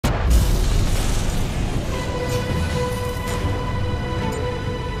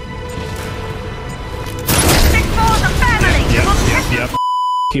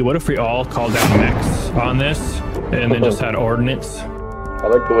What if we all called down mechs on this and then just had ordnance? I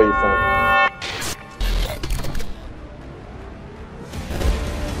like the way you think.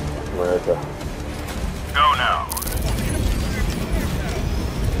 America. Go now.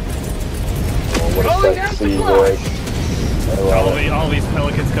 Oh, what a sight to see, boys. All these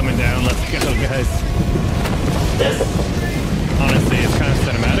pelicans coming down. Let's go, guys. Honestly, it's kind of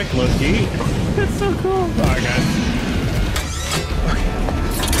cinematic, low key. It's so cool. Alright, guys.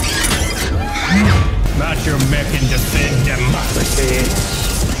 Not your mech and defend democracy.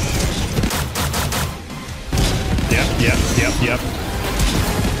 Yep.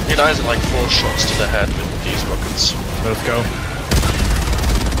 He dies in like 4 shots to the head with these rockets. Let's go.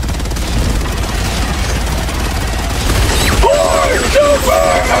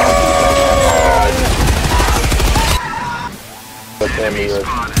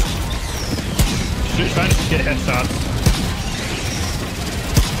 Trying to get headshots.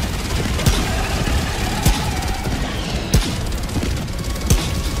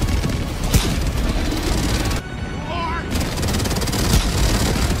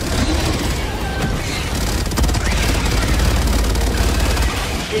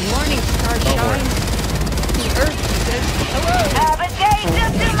 Good morning, Starshine. The Earth says hello. Have a taste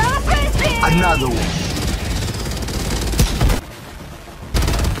of democracy! Another one.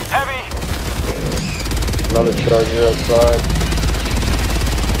 Heavy. Another charger outside.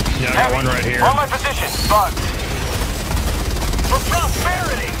 Yeah, I got one right here. On my position. Bugs. For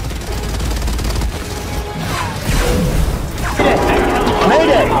prosperity.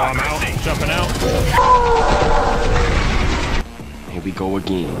 Mayday! Oh, I'm out. Jumping out. Here we go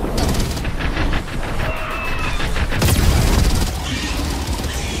again.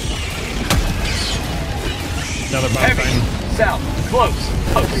 Another bomb thing. South. Close.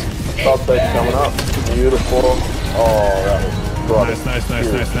 Post. Southside's coming up. Beautiful. Oh, that was brought Nice.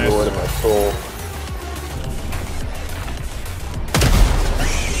 joy to my soul.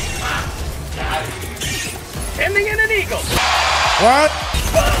 Ending in an eagle. What?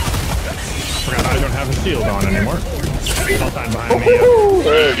 Forgot I don't have a shield on anymore. Sometime behind me.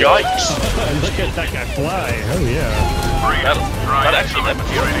 Yikes! Look at that guy fly. Oh yeah. That actually made me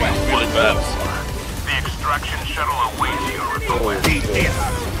feel really bad. The extraction shuttle awaits your report.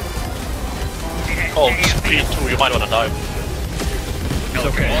 Oh, speed 2, you might want to dive. It's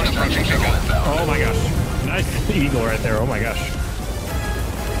okay. Oh my gosh. Nice eagle right there. Oh my gosh.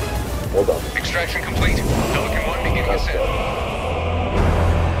 Hold on. Extraction complete. Pelican 1 beginning ascent.